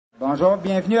Bonjour,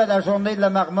 bienvenue à la journée de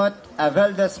la Marmotte à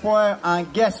Val d'Espoir en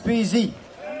Gaspésie.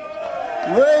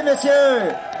 Oui,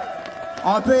 monsieur,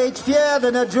 on peut être fier de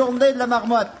notre journée de la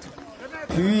Marmotte.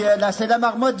 Puis là, c'est la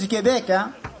Marmotte du Québec, hein.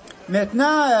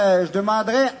 Maintenant, je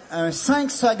demanderais un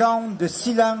 5 secondes de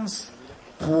silence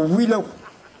pour Willow.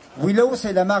 Willow,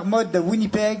 c'est la Marmotte de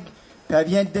Winnipeg, puis elle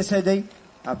vient de décéder.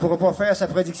 Elle ne pourra pas faire sa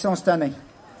prédiction cette année.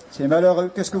 C'est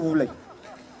malheureux, qu'est-ce que vous voulez?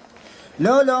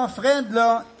 Là, Fred,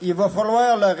 là, il va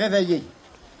falloir le réveiller.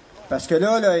 Parce que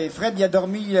là, Fred, il a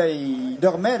dormi, là, il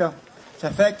dormait, là.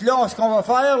 Ça fait que là, ce qu'on va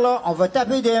faire, là, on va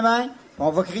taper des mains, on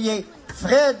va crier «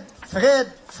 Fred, Fred,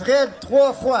 Fred »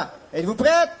 3 fois. Êtes-vous prêts?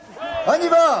 On y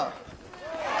va!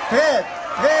 Fred,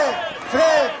 Fred,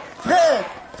 Fred, Fred,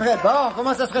 Fred. Bon, on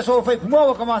commence à se réchauffer. Puis moi,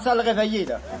 on va commencer à le réveiller,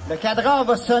 là. Le cadran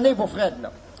va sonner pour Fred, là.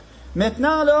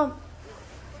 Maintenant, là,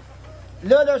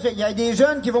 il y a des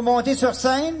jeunes qui vont monter sur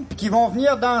scène puis qui vont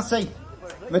venir danser.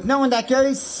 Maintenant, on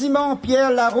accueille Simon-Pierre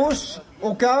Larouche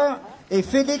au chœur et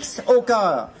Félix au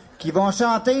chœur, qui vont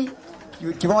chanter,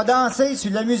 qui vont danser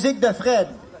sur la musique de Fred,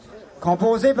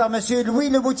 composée par Monsieur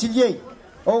Louis Le Boutillier.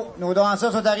 Oh, nos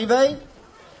danseurs sont arrivés.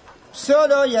 Ça,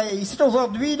 là, ici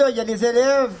aujourd'hui, là, il y a des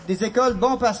élèves des écoles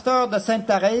Bon Pasteur de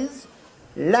Sainte-Thérèse,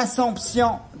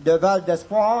 l'Assomption de Val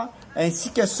d'Espoir,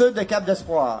 ainsi que ceux de Cap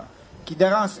d'Espoir,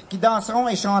 qui danseront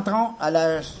et chanteront à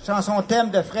la chanson thème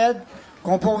de Fred,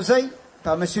 composée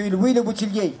par M. Louis Le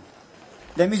Boutillier.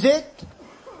 La musique?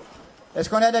 Est-ce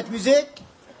qu'on a notre musique?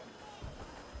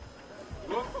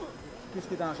 Qu'est-ce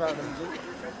qui est en charge de la musique?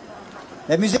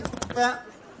 La musique,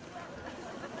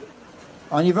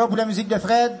 on y va pour la musique de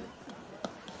Fred?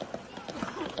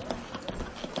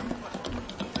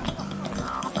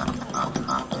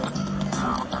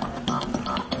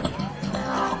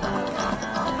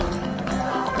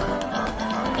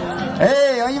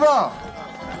 Hey, on y va!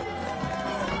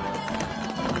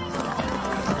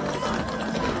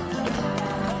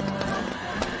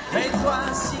 Et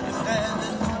voici que Fred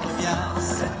nous revient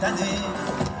cette année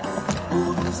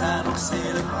pour nous annoncer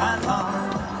le printemps.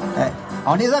 Hey,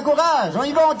 on les encourage, on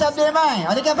y va, on tape des mains,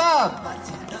 on est capable!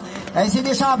 Hey, c'est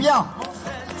des champions! Mon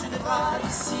Fred, tu n'es pas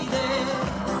décidé.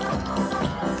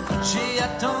 J'ai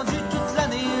attendu toute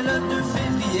l'année le 2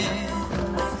 février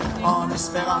en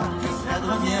espérant que Fred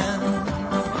revienne.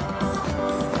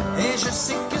 Et je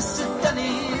sais que cette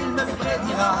année il me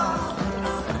prédira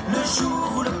le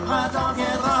jour où le printemps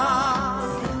viendra.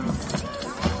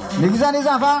 Les les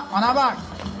enfants, on embarque.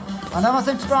 On avance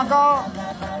un petit peu encore.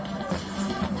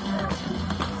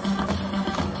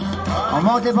 On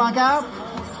monte les pancartes.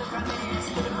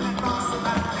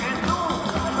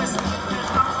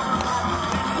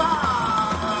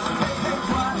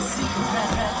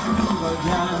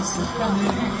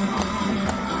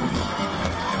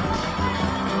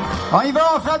 On y va,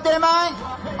 on frappe des mains.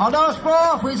 On danse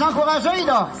pas, faut les encourager,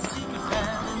 là.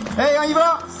 Hey, on y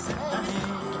va.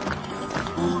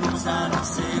 Pour nous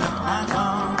annoncer le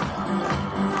printemps.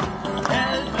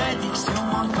 Quelle prédiction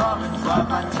encore une fois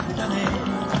va-t-il donner?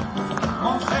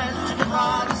 Mon frère, tu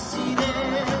devras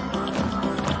décider.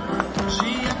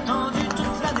 J'ai attendu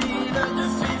toute l'année le 2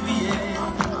 février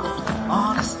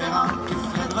en espérant que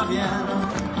Fred revienne.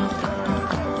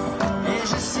 Et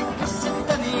je sais que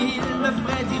cette année il me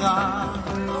prédira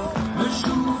le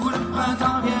jour où le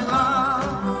printemps viendra.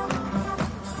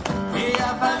 Et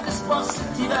à Val d'Espoir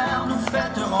cet hiver nous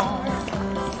fêterons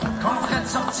quand Fred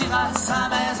sortira de sa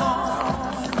maison.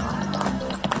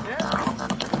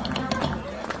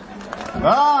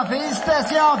 Bon,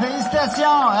 félicitations,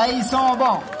 félicitations. Hey, ils sont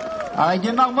bons. Avec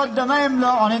des marmottes de même,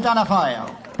 là, on est en affaire.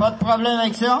 Pas de problème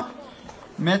avec ça.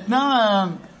 Maintenant,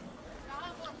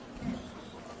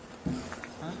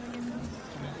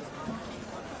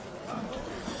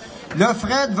 là,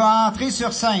 Fred va entrer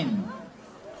sur scène.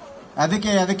 Avec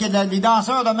les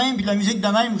danseurs de même puis la musique de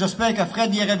même, j'espère que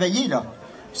Fred y est réveillé, là.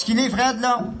 Est-ce qu'il est, Fred,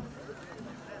 là?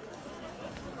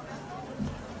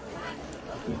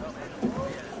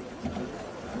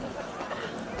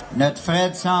 Notre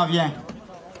Fred s'en vient.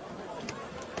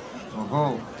 Oh,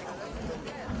 oh.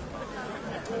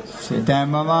 C'est un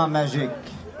moment magique.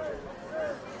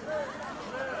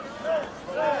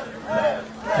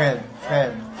 Fred,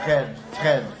 Fred, Fred,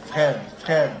 Fred, Fred,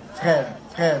 Fred, Fred,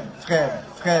 Fred, Fred,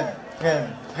 Fred, Fred,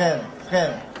 Fred,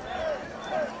 Fred.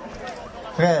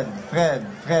 Fred, Fred,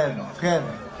 Fred, Fred.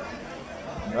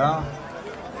 Bon.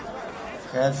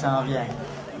 Fred s'en vient.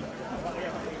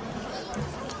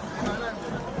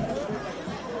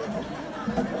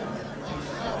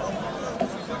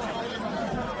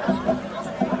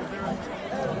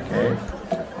 OK.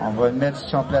 On va le mettre sur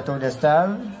son plateau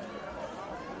d'estal.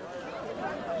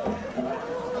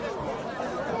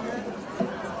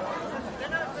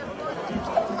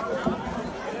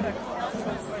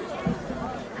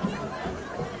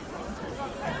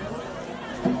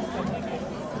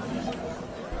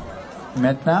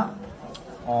 Maintenant,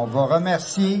 on va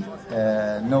remercier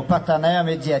nos partenaires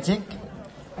médiatiques.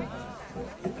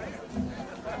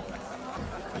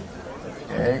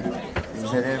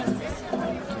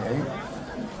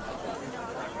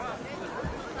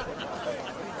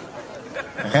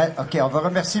 OK. OK, on va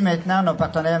remercier maintenant nos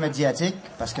partenaires médiatiques,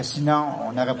 parce que sinon,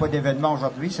 on n'aurait pas d'événement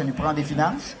aujourd'hui, ça nous prend des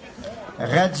finances.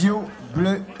 Radio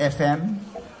Bleu FM,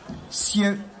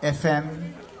 Cieux FM,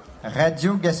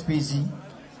 Radio Gaspésie,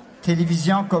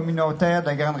 Télévision communautaire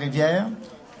de Grande-Rivière,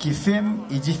 qui filme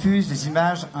et diffuse des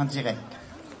images en direct.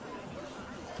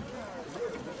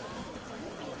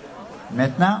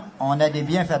 Maintenant, on a des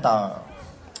bienfaiteurs.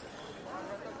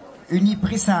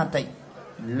 Uniprix Santé,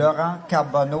 Laurent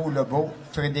Carbonneau-Lebeau,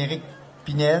 Frédéric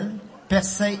Pinel,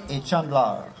 Percé et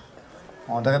Chandler.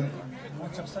 On devrait...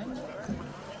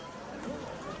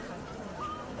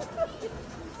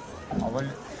 On va le...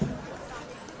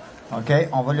 OK,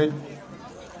 on va le...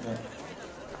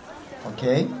 OK.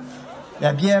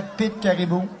 La bière Pit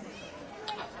Caribou,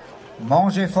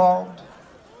 Mongefort,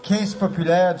 Caisse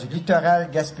populaire du littoral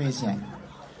gaspésien.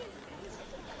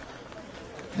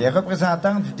 Les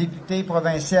représentants du député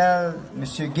provincial, M.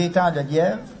 Gaétan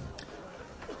Lelièvre,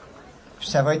 puis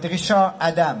ça va être Richard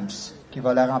Adams qui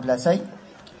va la remplacer.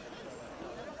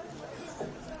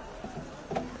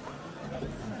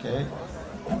 OK.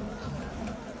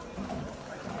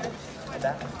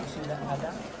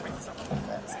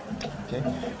 Okay.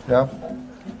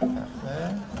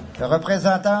 Le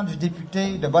représentant du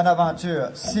député de Bonaventure,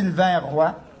 Sylvain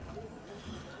Roy,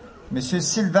 M.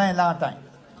 Sylvain Lantin.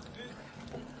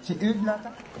 C'est Hugues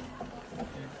Lantin?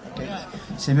 Okay.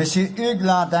 C'est M. Hugues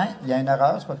Lantin. Il y a une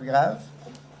erreur, c'est pas plus grave.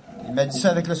 Il m'a dit ça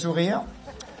avec le sourire.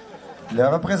 Le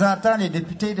représentant des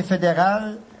députés de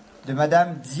fédéral de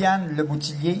Mme Diane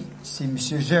Leboutillier, c'est M.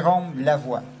 Jérôme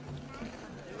Lavoie.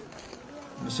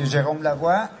 M. Jérôme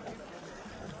Lavoie.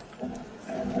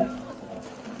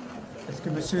 Est-ce que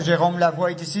M. Jérôme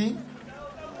Lavoie est ici?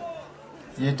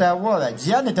 Il est à Ottawa. Là.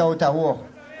 Diane est à Ottawa.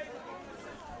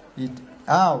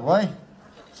 Ah, ouais.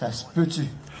 Ça se peut-tu?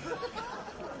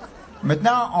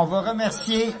 Maintenant, on va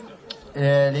remercier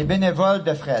les bénévoles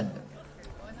de Fred.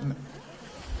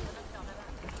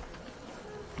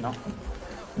 Non.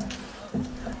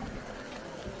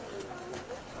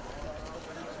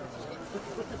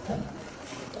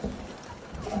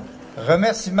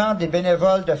 Remerciements des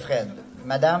bénévoles de Fred.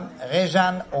 Madame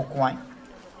Réjeanne Aucoin,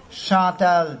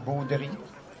 Chantal Baudry,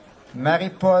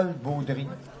 Marie-Paul Baudry,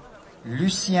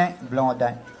 Lucien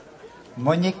Blondin,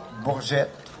 Monique Bourgette,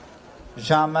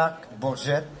 Jean-Marc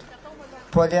Bourgette,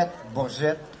 Paulette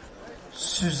Bourgette,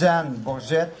 Suzanne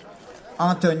Bourgette,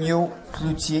 Antonio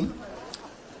Cloutier,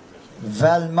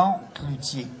 Valmont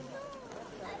Cloutier,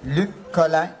 Luc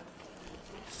Collin,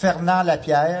 Fernand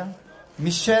Lapierre,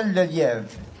 Michel Lelièvre.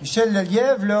 Michel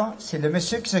Lelièvre, là, c'est le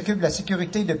monsieur qui s'occupe de la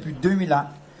sécurité depuis 2000 ans.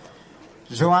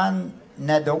 Jonathan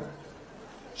Nadeau,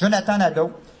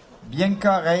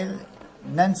 Bianca Rail,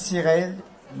 Nancy Rail,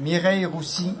 Mireille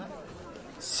Roussy,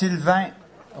 Sylvain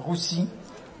Roussy,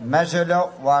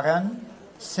 Majela Warren,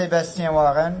 Sébastien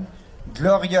Warren,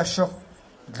 Gloria Shaw.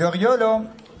 Gloria, là,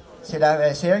 c'est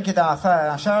elle qui est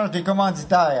en charge des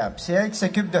commanditaires. Puis c'est elle qui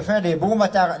s'occupe de faire les beaux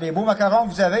macarons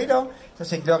que vous avez, là. Ça,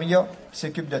 c'est Gloria qui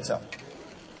s'occupe de ça.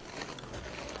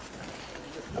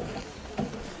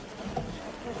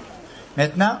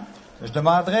 Maintenant, je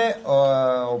demanderai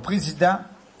au président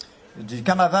du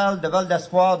carnaval de Val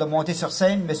d'Espoir de monter sur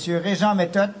scène, M. Régent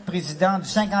Méthode, président du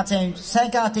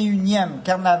 51e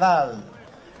carnaval.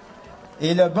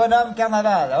 Et le bonhomme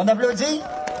carnaval. On applaudit?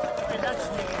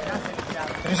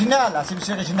 Réginal, c'est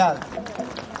M. Réginal.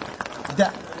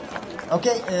 OK,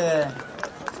 c'est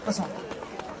pas ça.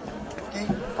 Okay.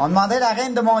 On demandait à la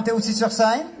reine de monter aussi sur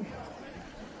scène.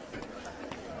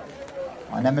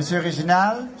 On a M.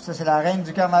 Réginal, ça c'est la reine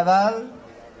du carnaval,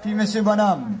 puis M.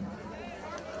 Bonhomme.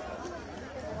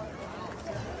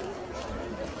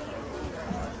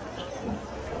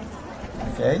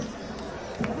 OK.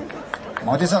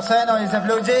 Montez sur scène, on les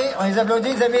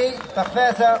applaudit, les amis.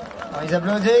 Parfait, ça. On les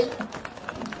applaudit.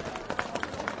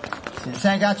 C'est le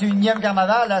 51e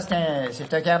carnaval, là.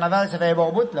 C'est un carnaval, ça fait un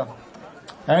bon bout, là.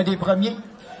 Un des premiers.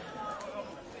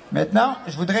 Maintenant,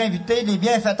 je voudrais inviter les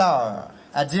bienfaiteurs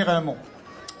à dire un mot.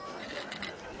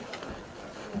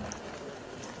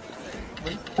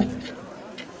 Oui.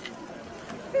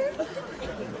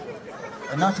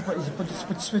 Non, c'est pas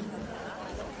tout de suite.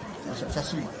 Ça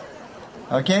suit.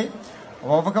 OK?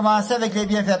 On va commencer avec les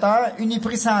bienfaiteurs.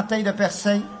 Uniprix Santé de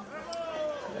Percé.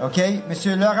 OK?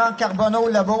 Monsieur Laurent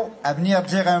Carbonneau-Lebeau à venir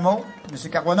dire un mot. Monsieur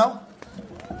Carbonneau.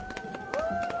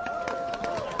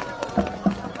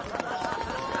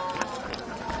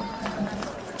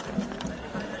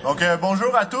 Donc,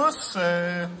 bonjour à tous.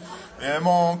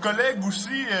 Mon collègue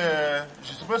aussi, je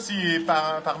sais pas s'il est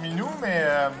parmi nous, mais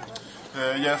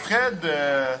il y a Fred,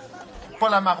 pas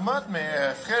la marmotte, mais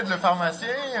Fred le pharmacien,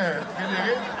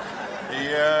 Frédéric,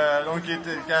 et donc il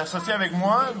est associé avec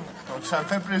moi. Donc, ça me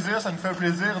fait plaisir,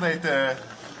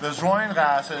 de se joindre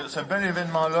à ce bel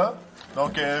événement-là.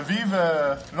 Donc, vive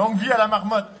longue vie à la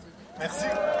marmotte. Merci.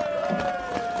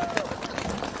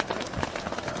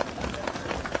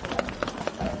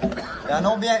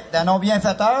 Dans nos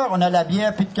bienfaiteurs, on a la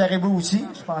bière Pit de Caribou aussi.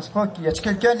 Je pense pas qu'il y a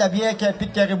quelqu'un de la bière Pit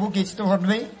de Caribou qui est ici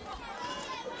aujourd'hui?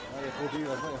 Okay.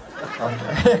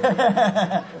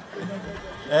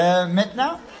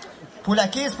 Maintenant, pour la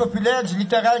caisse populaire du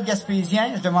littoral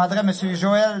gaspésien, je demanderai à M.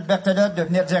 Joël Berthelotte de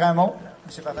venir dire un mot.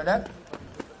 M. Berthelotte.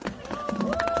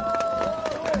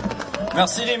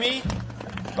 Merci Rémi.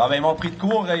 Bon ben ils m'ont pris de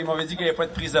court, ils m'avaient dit qu'il n'y avait pas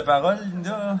de prise de parole,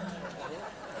 Linda.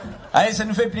 Hey, ça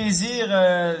nous fait plaisir,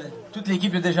 toute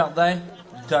l'équipe de Desjardins,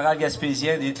 du littoral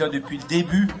gaspésien, d'être là depuis le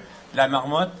début de la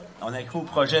Marmotte. On a cru au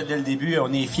projet dès le début et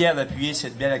on est fiers d'appuyer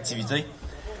cette belle activité.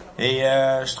 Et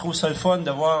je trouve ça le fun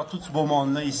de voir tout ce beau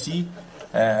monde-là ici,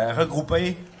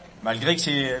 regroupé, malgré que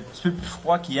c'est un petit peu plus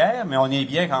froid qu'hier, mais on est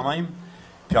bien quand même.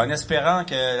 Puis en espérant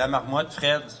que la Marmotte,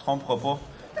 Fred, ne se trompera pas,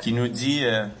 qui nous dit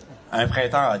un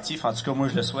printemps hâtif, en tout cas moi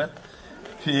je le souhaite.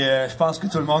 Puis je pense que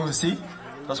tout le monde aussi.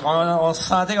 Parce qu'on se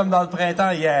sentait comme dans le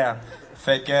printemps hier.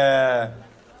 Fait que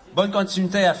bonne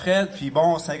continuité à Fred, puis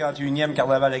bon 51e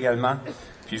carnaval également.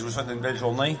 Puis je vous souhaite une belle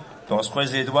journée. Puis on se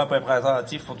croise les doigts pour un printemps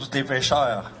hâtif pour tous les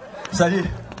pêcheurs. Salut!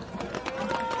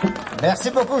 Merci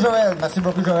beaucoup, Joël. Merci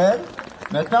beaucoup, Joël.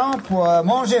 Maintenant, pour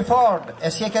Mongeford.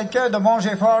 Est-ce qu'il y a quelqu'un de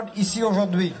Mongeford ici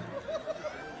aujourd'hui?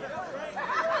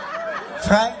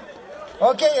 Frank?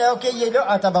 OK, il est là.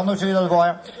 Ah, tabarnouche, je vais le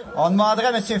voir. On demanderait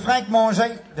à M. Frank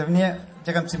Monger de venir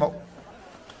dire un petit mot.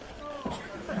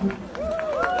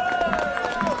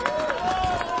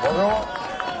 Bonjour.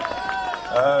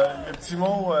 Le petit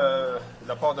mot de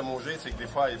la part de Monger, c'est que des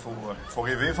fois, il faut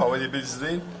rêver, il faut avoir des belles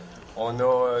idées. On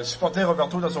a supporté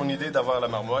Roberto dans son idée d'avoir la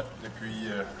marmotte. Depuis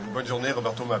une bonne journée,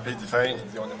 Roberto m'a appelé, il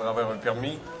dit on aimerait avoir un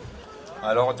permis.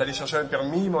 Alors, on est allé chercher un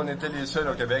permis, mais on était les seuls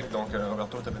au Québec, donc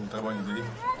Roberto, tu avais une très bonne idée.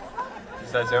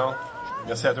 Félicitations.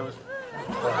 Merci à tous.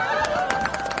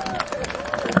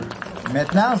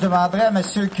 Maintenant, je demanderai à M.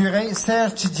 le curé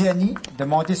Serge Chidiani de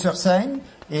monter sur scène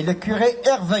et le curé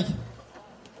Hervé.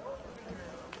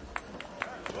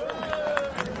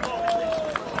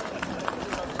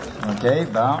 OK,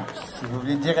 bon. Si vous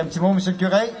voulez dire un petit mot, M. le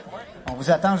curé, on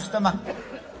vous attend justement.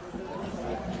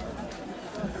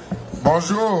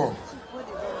 Bonjour.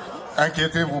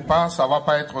 Inquiétez-vous pas, ça va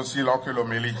pas être aussi long que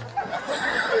l'homélie.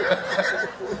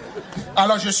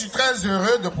 Alors, je suis très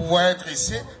heureux de pouvoir être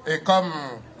ici et comme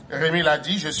Rémi l'a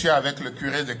dit, je suis avec le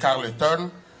curé de Carleton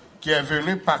qui est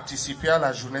venu participer à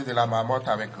la journée de la marmotte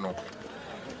avec nous.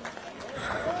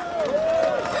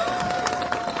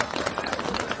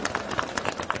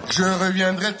 Je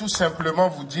reviendrai tout simplement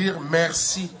vous dire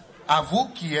merci à vous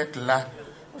qui êtes là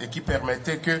et qui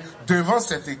permettez que devant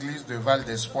cette église de Val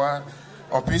d'Espoir,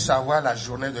 on puisse avoir la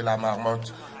journée de la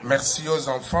marmotte. Merci aux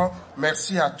enfants,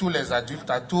 merci à tous les adultes,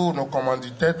 à tous nos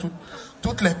commanditaires,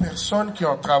 toutes les personnes qui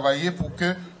ont travaillé pour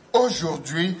que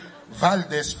aujourd'hui, Val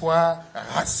d'Espoir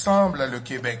rassemble le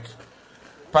Québec.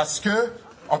 Parce que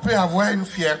on peut avoir une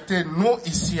fierté, nous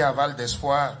ici à Val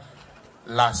d'Espoir,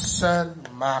 la seule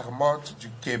marmotte du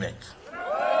Québec.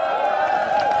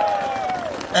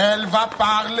 Elle va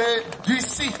parler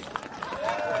d'ici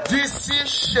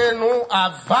chez nous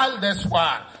à Val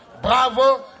d'Espoir. Bravo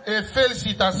et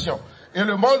félicitations. Et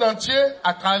le monde entier,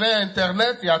 à travers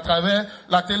Internet et à travers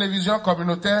la télévision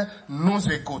communautaire, nous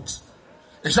écoute.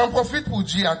 Et j'en profite pour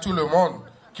dire à tout le monde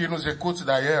qui nous écoute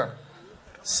d'ailleurs,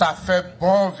 ça fait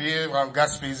bon vivre en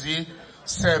Gaspésie,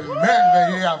 c'est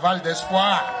merveilleux à Val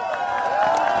d'Espoir.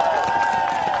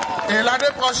 Et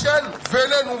l'année prochaine,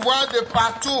 venez nous voir de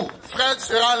partout. Fred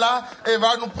sera là et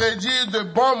va nous prédire de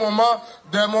bons moments,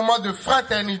 d'un moment de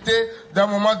fraternité, d'un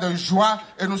moment de joie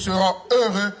et nous serons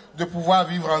heureux de pouvoir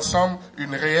vivre ensemble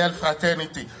une réelle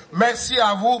fraternité. Merci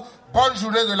à vous, bonne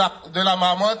journée de la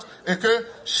marmotte et que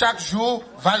chaque jour,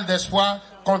 Val d'Espoir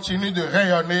continue de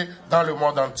rayonner dans le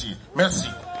monde entier. Merci.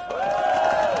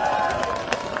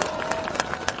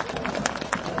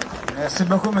 Merci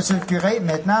beaucoup, Monsieur le curé.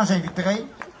 Maintenant, j'inviterai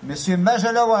Monsieur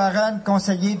Majella Warren,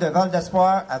 conseiller de Val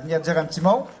d'Espoir, à venir dire un petit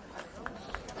mot.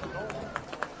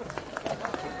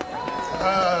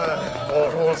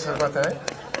 Bonjour ce matin.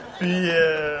 Puis,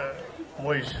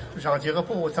 moi, j'en dirai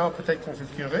pas autant peut-être que M. le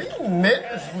curé, mais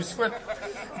je vous souhaite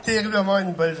terriblement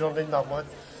une belle journée de marmotte.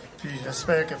 Puis,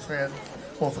 j'espère que Fred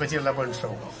va vous dire la bonne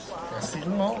chose. Merci tout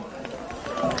le monde.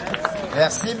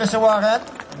 Merci, M. Warren.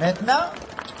 Maintenant,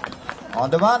 on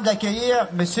demande d'accueillir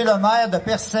M. le maire de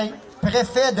Percé,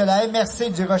 préfet de la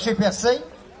MRC du Rocher-Percé,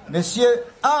 M.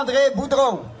 André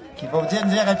Boudreau, qui va vous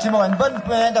dire un petit mot. Une bonne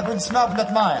main d'applaudissements pour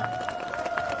notre maire.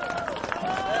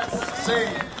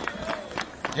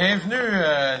 Bienvenue,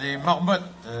 les Marmottes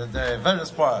de Val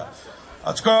d'Espoir.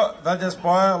 En tout cas, Val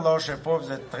d'Espoir, lâchez pas,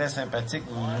 vous êtes très sympathique,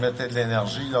 vous mettez de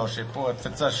l'énergie, lâchez pas,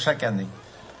 faites ça chaque année.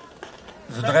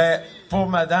 Je voudrais, pour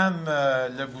Madame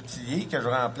Le Boutillier, que je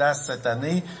remplace cette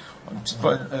année,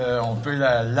 on peut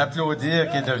l'applaudir,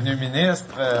 qui est devenue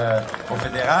ministre au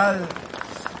fédéral.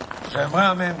 J'aimerais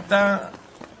en même temps,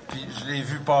 puis je l'ai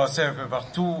vu passer un peu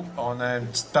partout, on a une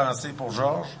petite pensée pour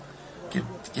Georges,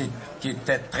 qui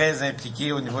était très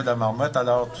impliqué au niveau de la Marmotte.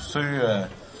 Alors, tous ceux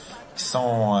qui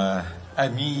sont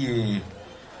amis,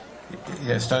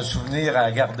 et c'est un souvenir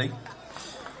à garder.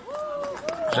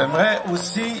 J'aimerais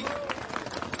aussi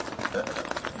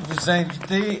vous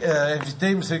inviter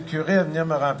M. le curé à venir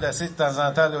me remplacer de temps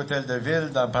en temps à l'hôtel de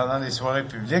ville pendant les soirées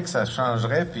publiques. Ça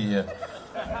changerait, puis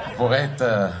pourrait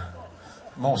être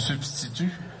mon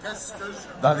substitut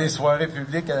dans les soirées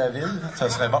publiques à la ville. Ça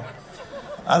serait bon.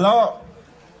 Alors,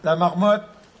 la Marmotte,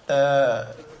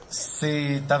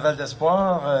 c'est à Val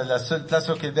d'Espoir, la seule place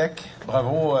au Québec.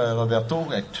 Bravo, Roberto,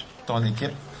 avec toute ton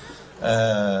équipe.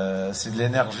 C'est de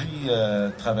l'énergie,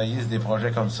 travailler sur des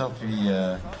projets comme ça, puis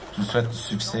je vous souhaite du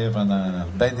succès pendant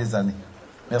bien des années.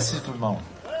 Merci tout le monde.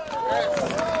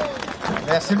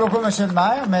 Merci beaucoup, Monsieur le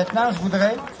maire. Maintenant, je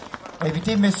voudrais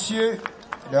inviter Monsieur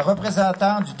le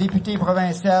représentant du député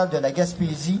provincial de la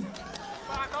Gaspésie,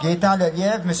 Gaétan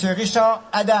Lelièvre, Monsieur Richard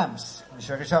Adams.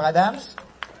 Monsieur Richard Adams,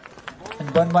 une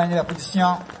bonne main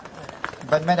d'applaudissement. Une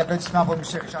bonne main d'applaudissement pour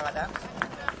Monsieur Richard Adams.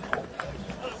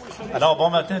 Alors, bon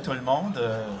matin tout le monde.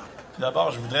 Tout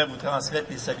d'abord, je voudrais vous transmettre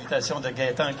les salutations de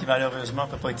Gaétan qui malheureusement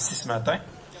ne peut pas être ici ce matin.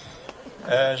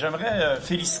 J'aimerais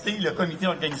féliciter le comité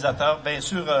organisateur, bien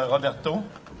sûr Roberto,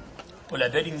 pour la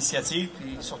belle initiative,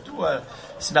 puis surtout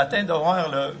ce matin de voir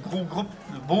le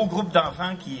beau groupe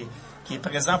d'enfants qui est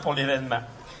présent pour l'événement.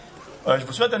 Je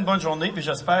vous souhaite une bonne journée, puis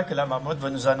j'espère que la Marmotte va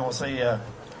nous annoncer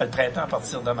le printemps à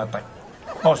partir de matin.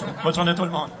 Bonne journée tout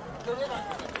le monde.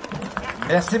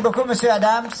 Merci beaucoup, M.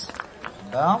 Adams.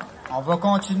 Bon, on va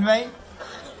continuer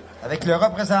avec le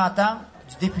représentant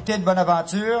du député de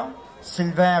Bonaventure,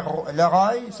 Sylvain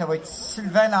Leroy. Ça va être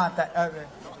Sylvain Lantin.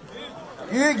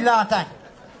 Hugues Lantin.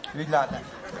 Hugues Lantin.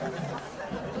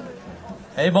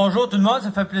 Hey, bonjour tout le monde,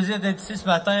 ça fait plaisir d'être ici ce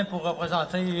matin pour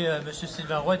représenter M.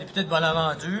 Sylvain Roy, député de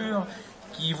Bonaventure,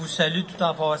 qui vous salue tout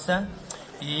en passant.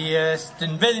 Et c'est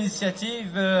une belle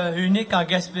initiative unique en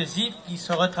Gaspésie qui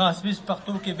sera transmise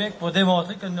partout au Québec pour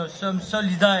démontrer que nous sommes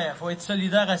solidaires. Il faut être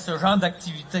solidaire à ce genre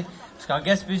d'activité. Parce qu'en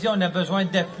Gaspésie, on a besoin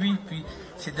d'appui. Puis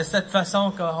c'est de cette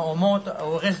façon qu'on monte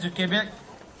au reste du Québec.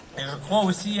 Et je crois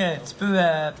aussi un petit peu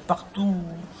partout,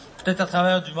 peut-être à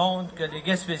travers du monde, que les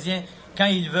Gaspésiens, quand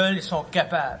ils veulent, ils sont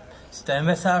capables. C'est un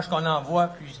message qu'on envoie.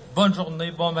 Puis bonne journée,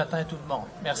 bon matin tout le monde.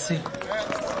 Merci.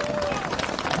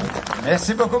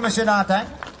 Merci beaucoup, M. Lantin.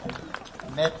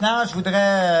 Maintenant, je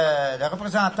voudrais le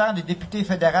représentant du député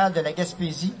fédéral de la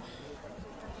Gaspésie,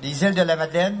 des îles de la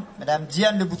Madeleine, Mme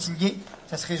Diane Le Boutillier,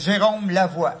 ça serait Jérôme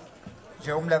Lavoie.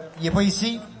 Il n'est pas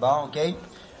ici? Bon, OK.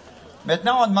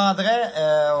 Maintenant, on demanderait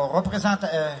au représentant...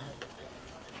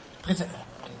 on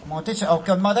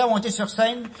demanderait à monter sur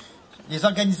scène les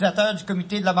organisateurs du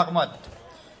comité de la Marmotte.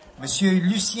 Monsieur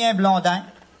Lucien Blondin.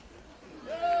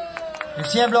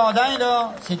 Lucien Blondin,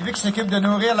 là, c'est lui qui s'occupe de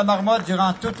nourrir la Marmotte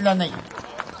durant toute l'année.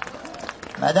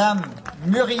 Madame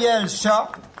Muriel Shaw.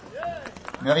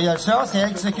 Muriel Shaw, c'est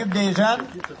elle qui s'occupe des jeunes.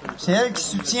 C'est elle qui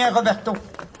soutient Roberto.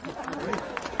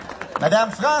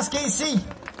 Madame France Casey.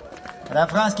 Madame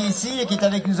France Casey, qui est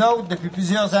avec nous autres depuis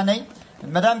plusieurs années.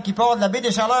 Une madame qui part de la baie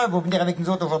des Chaleurs va venir avec nous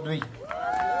autres aujourd'hui.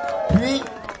 Puis,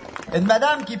 une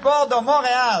madame qui part de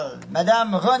Montréal.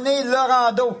 Madame Renée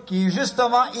Laurando, qui est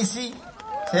justement ici.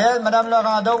 C'est elle, Mme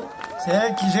Laurando. C'est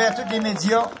elle qui gère tous les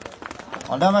médias.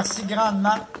 On la remercie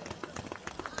grandement.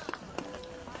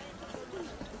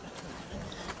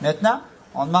 Maintenant,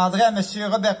 on demanderait à M.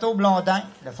 Roberto Blondin,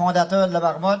 le fondateur de la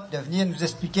Marmotte, de venir nous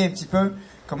expliquer un petit peu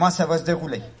comment ça va se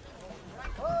dérouler.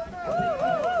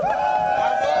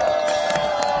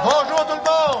 Bonjour tout le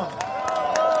monde!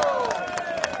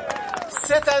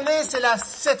 Cette année, c'est la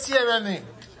 7e année.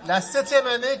 La 7e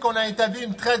année qu'on a établi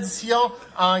une tradition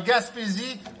en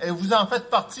Gaspésie et vous en faites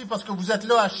partie parce que vous êtes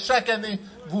là à chaque année.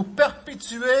 Vous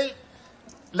perpétuez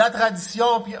la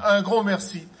tradition, puis un gros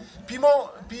merci. Puis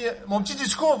mon petit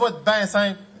discours va être bien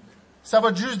simple. Ça va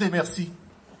être juste des merci.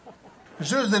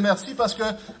 Juste des merci parce que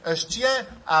je tiens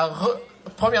à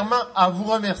premièrement, à vous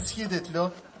remercier d'être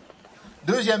là.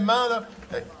 Deuxièmement, là,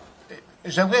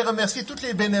 j'aimerais remercier tous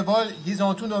les bénévoles. Ils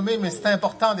ont tout nommé, mais c'est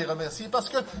important de les remercier parce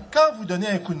que quand vous donnez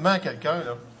un coup de main à quelqu'un,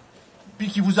 là, puis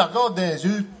qu'il vous regarde dans les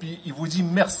yeux, puis il vous dit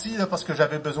merci là, parce que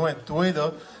j'avais besoin de toi, là,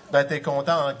 ben t'es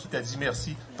content hein, qu'il t'a dit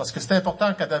merci. Parce que c'est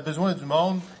important quand t'as besoin du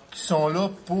monde qui sont là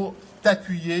pour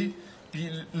t'appuyer,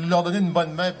 puis leur donner une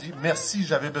bonne main, puis dire merci,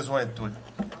 j'avais besoin de toi.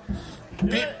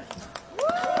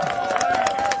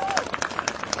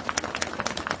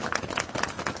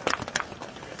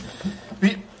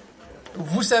 Puis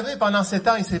vous savez, pendant 7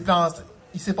 ans, il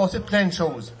s'est passé plein de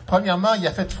choses. Premièrement, il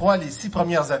a fait froid les 6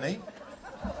 premières années.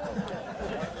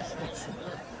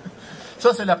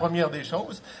 Ça, c'est la première des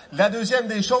choses. La deuxième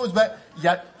des choses, ben, il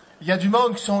y a du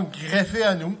monde qui sont greffés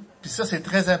à nous. Puis ça, c'est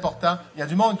très important. Il y a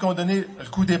du monde qui ont donné le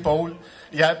coup d'épaule.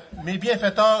 Il y a mes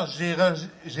bienfaiteurs,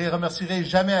 je les remercierai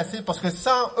jamais assez parce que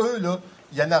sans eux, là,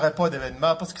 il n'y en aurait pas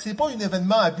d'événement. Parce que c'est pas un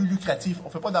événement à but lucratif.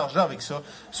 On fait pas d'argent avec ça.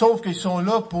 Sauf qu'ils sont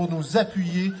là pour nous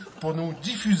appuyer, pour nous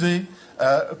diffuser,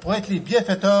 pour être les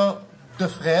bienfaiteurs de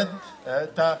Fred.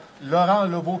 T'as Laurent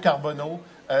Lebeau-Carbonneau.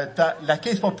 T'as la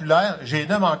Caisse populaire, j'ai les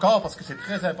nomme encore parce que c'est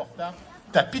très important.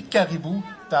 T'as Pete Caribou,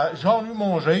 t'as Jean-Louis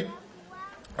Monger,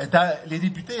 t'as les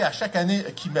députés à chaque année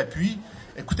qui m'appuient.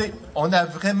 Écoutez, on a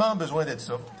vraiment besoin d'être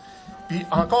ça. Puis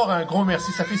encore un gros merci.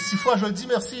 Ça fait 6 fois je dis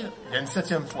merci. Il y a une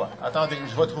 7e fois. Attendez,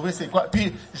 je vais trouver c'est quoi.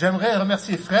 Puis j'aimerais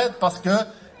remercier Fred parce que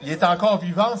il est encore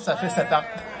vivant, ça fait 7 ans.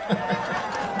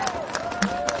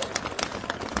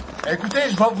 Écoutez,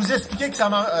 je vais vous expliquer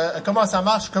comment ça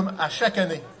marche comme à chaque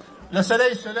année. Le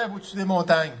soleil se lève au-dessus des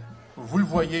montagnes. Vous le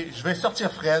voyez. Je vais sortir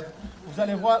Fred. Vous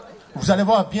allez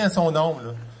voir bien son ombre,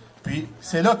 là. Puis,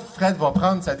 c'est là que Fred va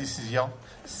prendre sa décision.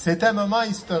 C'est un moment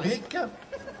historique.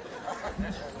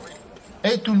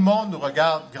 Et tout le monde nous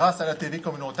regarde grâce à la TV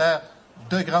communautaire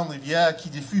de Grande-Rivière qui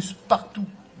diffuse partout.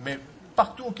 Mais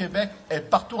partout au Québec et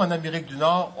partout en Amérique du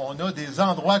Nord, on a des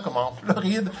endroits comme en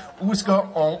Floride où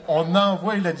on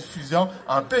envoie la diffusion,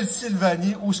 en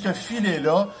Pennsylvanie où ce que Phil est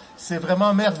là. C'est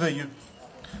vraiment merveilleux.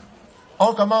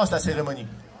 On commence la cérémonie.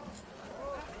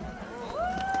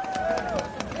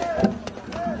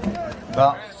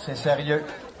 Bon, c'est sérieux.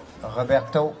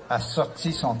 Roberto a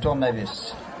sorti son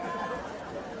tournevis.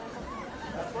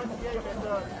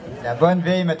 La bonne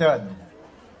vieille méthode.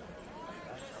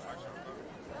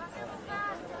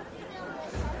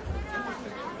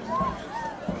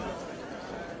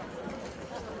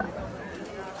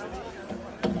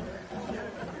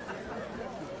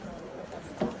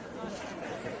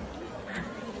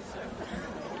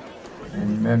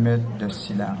 Une minute de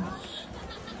silence.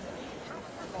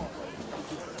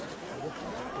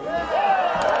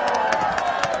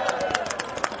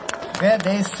 Fred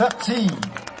est sorti.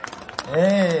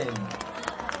 Hey!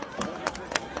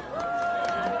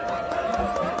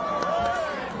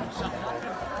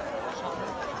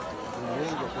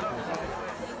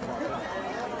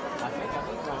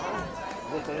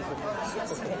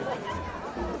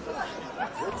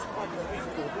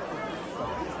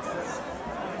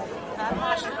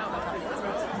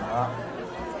 Ah.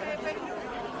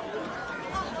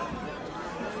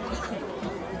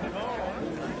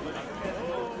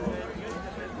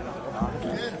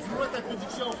 Dis-moi ta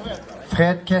prédiction, Fred.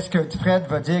 Fred, qu'est-ce que Fred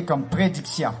va dire comme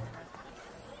prédiction?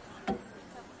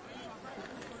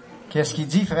 Qu'est-ce qu'il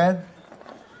dit, Fred?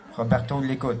 Roberto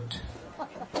l'écoute.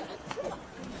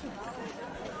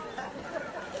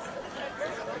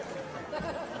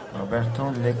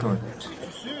 Roberto l'écoute.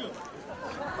 C'est sûr.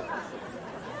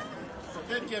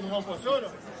 Peut-être qu'ils n'aimeront pas ça, là.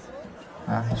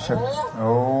 Hein?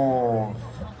 Oh!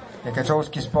 Il y a quelque chose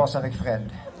qui se passe avec Fred.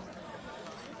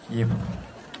 Il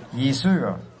est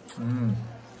sûr.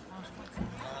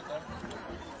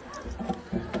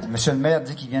 Monsieur le maire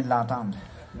dit qu'il vient de l'entendre.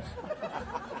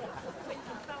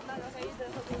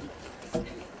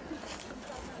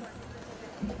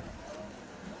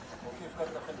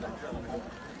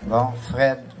 Bon,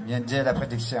 Fred vient de dire la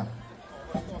prédiction.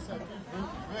 Je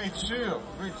veux être sûr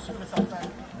et certain.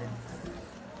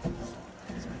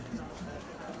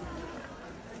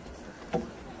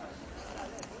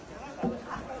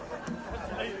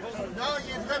 Non,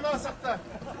 il est vraiment certain.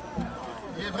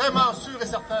 Il est vraiment sûr et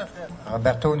certain, Fred.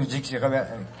 Roberto nous dit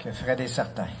que Fred est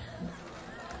certain.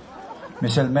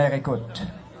 Monsieur le maire, écoute.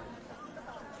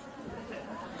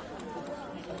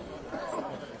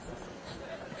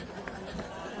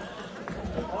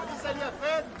 On dit salut à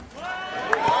Fred.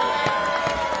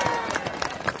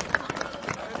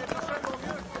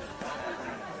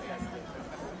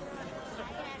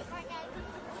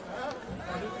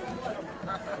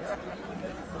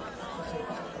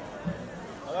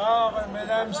 Alors,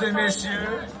 mesdames et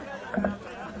messieurs,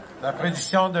 la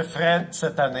prédiction de Fred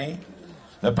cette année,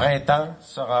 le printemps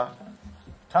sera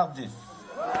tardif.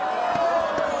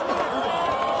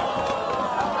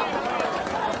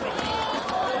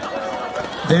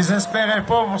 Désespérez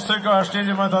pas pour ceux qui ont acheté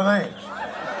des motoneiges.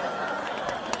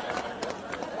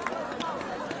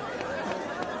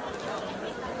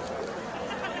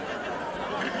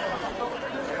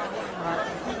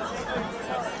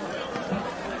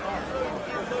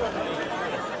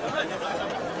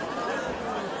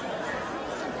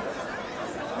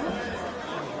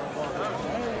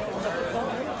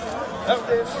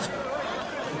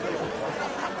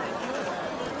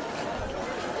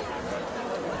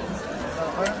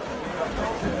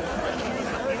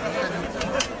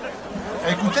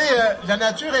 Écoutez, la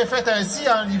nature est faite ainsi,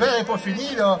 hein, l'hiver n'est pas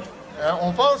fini, là.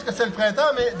 On pense que c'est le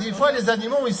printemps, mais des fois, les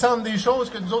animaux, ils sentent des choses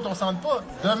que nous autres, on ne sente pas.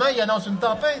 Demain, ils annoncent une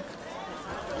tempête.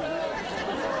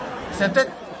 C'est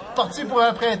peut-être parti pour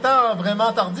un printemps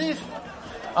vraiment tardif.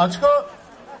 En tout cas,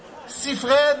 si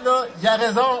Fred, là, il a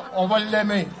raison, on va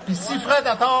l'aimer. Puis si Fred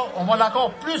a tort, on va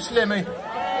encore plus l'aimer.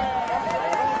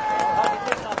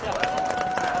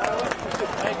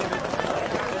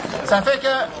 Ça fait que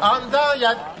en dedans, il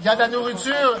y a de la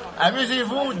nourriture.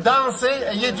 Amusez-vous, dansez,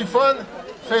 ayez du fun.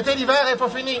 Fêtez l'hiver n'est pas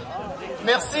fini.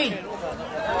 Merci.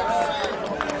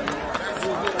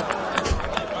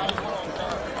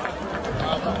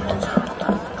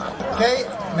 OK,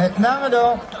 maintenant,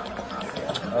 là.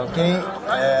 OK.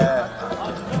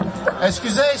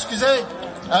 Excusez.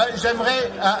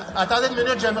 J'aimerais... attendez une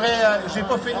minute, j'ai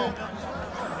pas fini.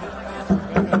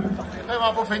 J'ai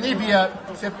vraiment pas fini, puis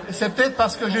c'est peut-être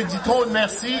parce que j'ai dit trop de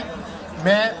merci,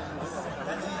 mais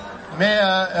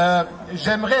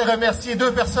j'aimerais remercier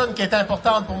deux personnes qui étaient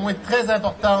importantes pour moi, très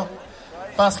importantes,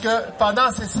 parce que pendant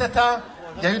ces 7 ans,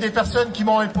 il y a eu des personnes qui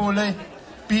m'ont épaulé,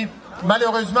 puis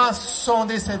malheureusement sont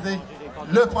décédées.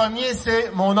 Le premier,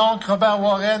 c'est mon oncle Robert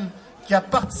Warren, qui a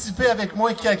participé avec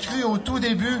moi, qui a cru au tout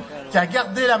début, qui a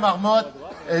gardé la marmotte,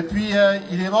 et puis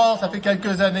il est mort, ça fait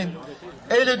quelques années.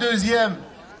 Et le deuxième,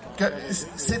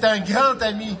 c'est un grand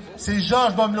ami, c'est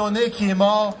Georges Bomelonnet qui est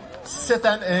mort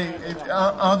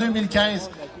en 2015.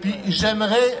 Puis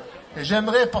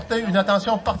j'aimerais porter une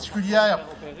attention particulière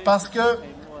parce que,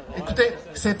 écoutez,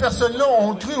 ces personnes-là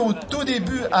ont cru au tout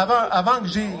début, avant que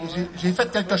j'ai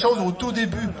fait quelque chose au tout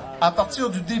début, à partir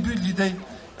du début de l'idée.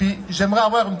 Puis j'aimerais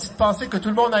avoir une petite pensée, que tout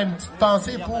le monde a une petite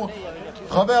pensée pour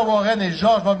Robert Warren et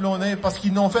Georges Bomelonnet, parce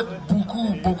qu'ils n'ont fait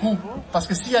beaucoup. Parce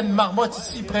que s'il y a une marmotte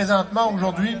ici présentement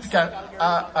aujourd'hui, puis qu'elle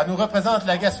nous représente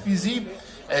la Gaspésie,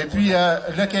 et puis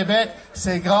le Québec,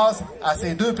 c'est grâce à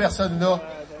ces deux personnes-là.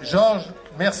 Georges,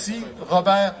 merci.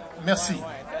 Robert, merci.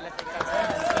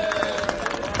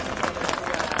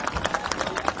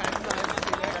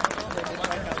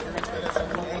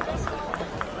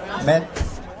 Mais...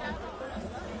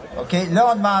 OK, là,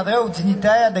 on demanderait aux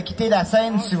dignitaires de quitter la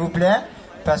scène, s'il vous plaît,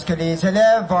 parce que les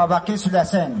élèves vont embarquer sur la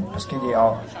scène. Parce que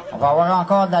on va avoir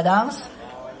encore de la danse.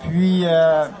 Puis,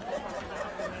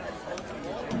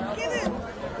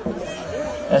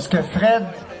 est-ce que Fred,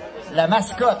 la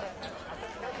mascotte,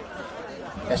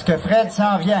 est-ce que Fred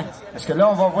s'en vient? Parce que là,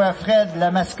 on va voir Fred, la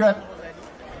mascotte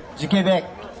du Québec,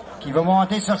 qui va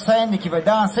monter sur scène et qui va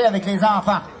danser avec les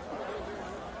enfants.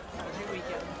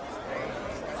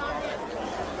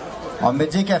 On me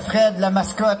dit que Fred, la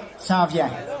mascotte, s'en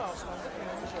vient.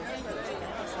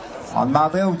 On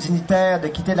demanderait aux dignitaires de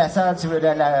quitter la salle,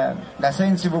 la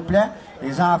scène, s'il vous plaît.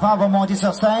 Les enfants vont monter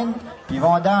sur scène, puis ils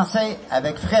vont danser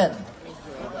avec Fred.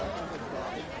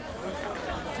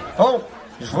 Oh!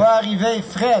 Je vois arriver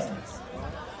Fred.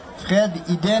 Fred,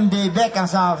 il donne des becs en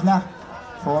s'en venant.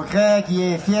 Faut croire qu'il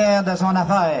est fier de son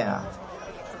affaire.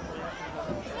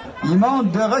 Il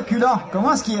monte de reculons.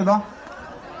 Comment est-ce qu'il est bon?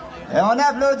 Et on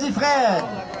applaudit Fred,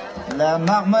 la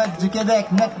marmotte du Québec,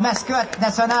 notre mascotte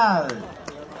nationale.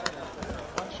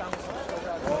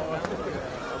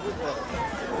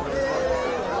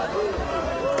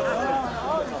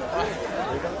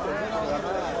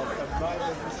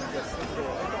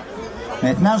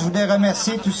 Maintenant, je voudrais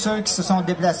remercier tous ceux qui se sont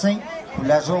déplacés pour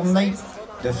la journée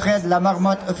de Fred, la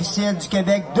marmotte officielle du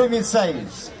Québec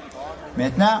 2016.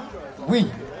 Maintenant,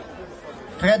 oui,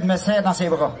 Fred me serre dans ses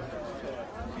bras.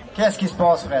 Qu'est-ce qui se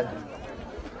passe, Fred?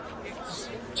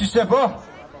 Tu sais pas?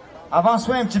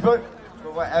 Avance-toi un petit peu.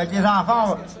 Avec les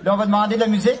enfants, là, on va demander de la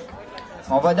musique.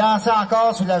 On va danser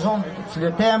encore sur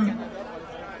le thème.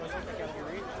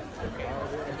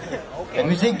 La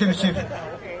musique de M.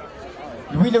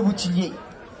 Louis Le Boutillier.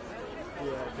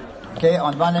 OK,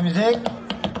 on demande la musique.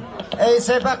 Et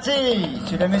c'est parti!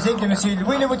 C'est la musique de M.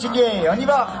 Louis Le Boutillier. On y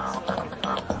va!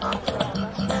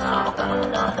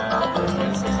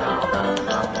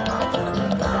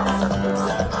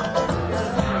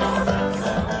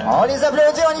 On les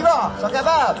applaudit, on y va. Ils sont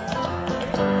capables.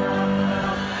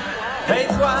 Et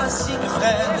voici que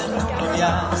Fred nous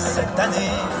revient cette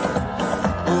année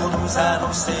pour nous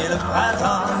annoncer le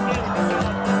printemps.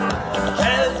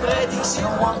 Quelle prédiction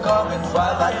encore une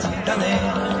fois va-t-il donner?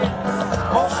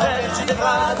 Mon frère, tu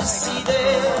devras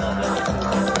décider.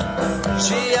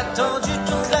 J'ai attendu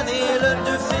toute l'année le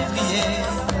 2 février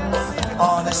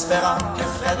en espérant que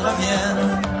Fred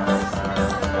revienne.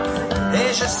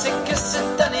 Et je sais que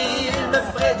cette année il me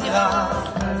prédira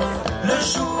le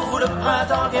jour où le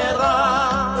printemps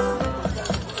viendra.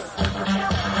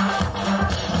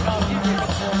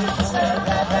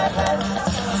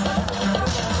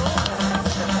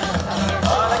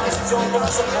 Oh, la question que l'on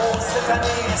se pose cette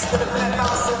année, est-ce que le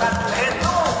printemps sera très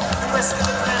tôt ou est-ce que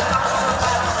le printemps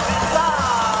sera très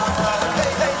tard?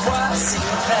 Et voici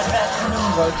que Fred nous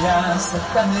revient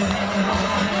cette année.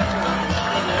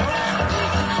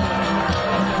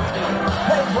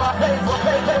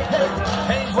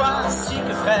 Et voici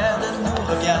que Fred nous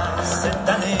revient cette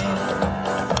année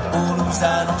pour nous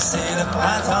annoncer le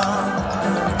printemps.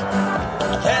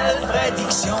 Quelle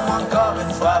prédiction encore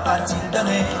une fois va-t-il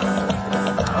donner?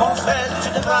 Mon Fred, tu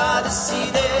devras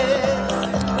décider.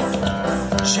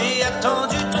 J'ai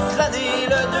attendu toute l'année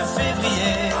le 2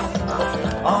 février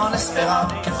en espérant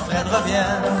que Fred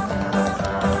revienne.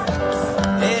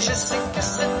 Et je sais que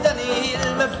cette année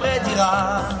il me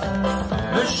prédira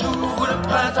le jour où le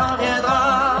printemps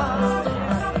viendra.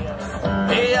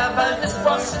 Et à Val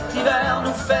d'Espoir cet hiver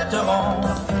nous fêterons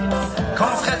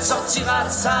quand Fred sortira de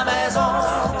sa maison.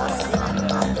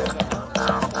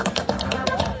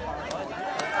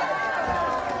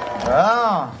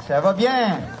 Bon, ça va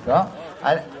bien. Bon.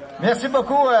 Allez. Merci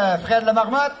beaucoup, Fred le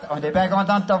Marmotte. On est bien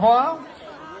content de te voir.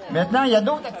 Maintenant, il y a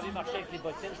d'autres activités.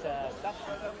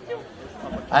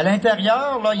 À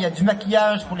l'intérieur, là, il y a du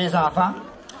maquillage pour les enfants.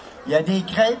 Il y a des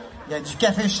crêpes, il y a du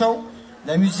café chaud,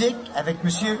 de la musique avec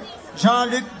monsieur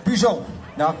Jean-Luc Bugeaud.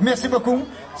 Donc, merci beaucoup.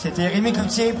 C'était Rémi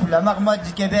Cloutier pour la Marmotte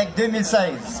du Québec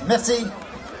 2016. Merci.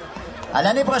 À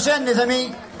l'année prochaine, les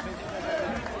amis.